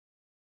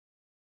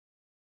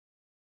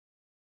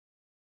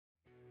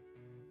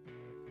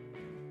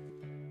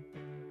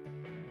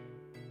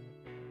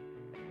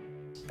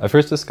I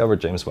first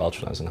discovered James Welch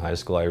when I was in high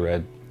school. I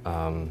read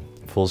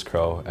Fool's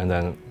Crow, and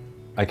then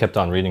I kept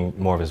on reading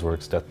more of his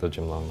works, Death of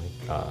Jim Longley,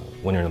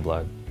 Winter in the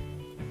Blood.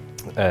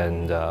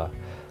 And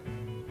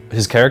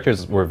his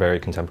characters were very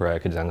contemporary. I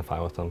could identify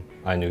with them.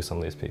 I knew some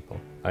of these people.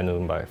 I knew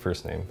them by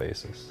first name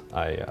basis.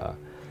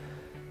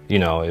 You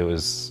know, it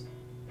was,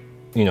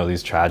 you know,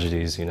 these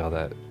tragedies, you know,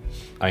 that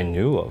I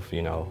knew of,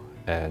 you know,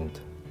 and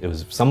it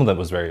was, some of them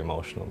was very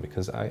emotional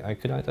because I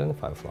could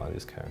identify with a lot of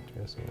these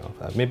characters, you know.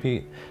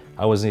 Maybe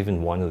I wasn't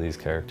even one of these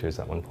characters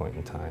at one point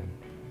in time.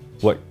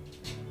 What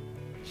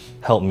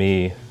helped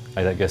me,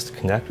 I guess, to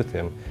connect with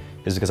him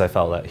is because I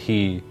felt that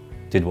he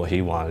did what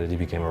he wanted. He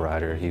became a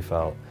writer. He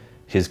felt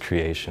his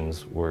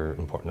creations were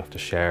important enough to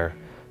share.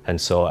 And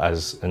so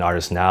as an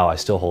artist now, I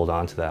still hold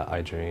on to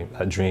that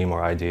dream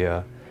or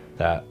idea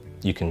that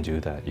you can do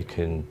that. You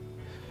can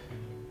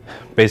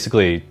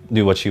basically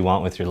do what you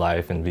want with your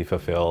life and be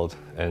fulfilled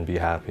and be a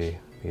happy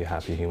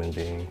human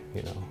being,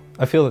 you know.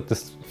 I feel that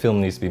this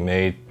film needs to be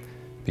made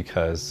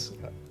because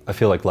I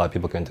feel like a lot of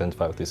people can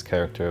identify with this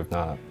character of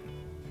not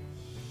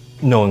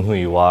knowing who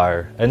you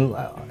are, and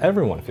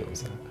everyone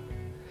feels that.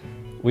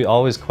 We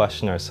always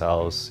question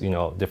ourselves, you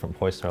know, different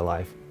points in our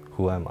life,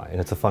 who am I? And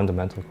it's a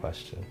fundamental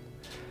question.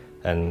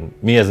 And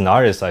me as an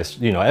artist,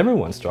 you know,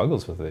 everyone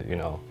struggles with it, you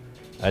know.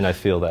 And I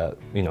feel that,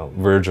 you know,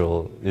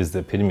 Virgil is the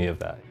epitome of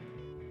that.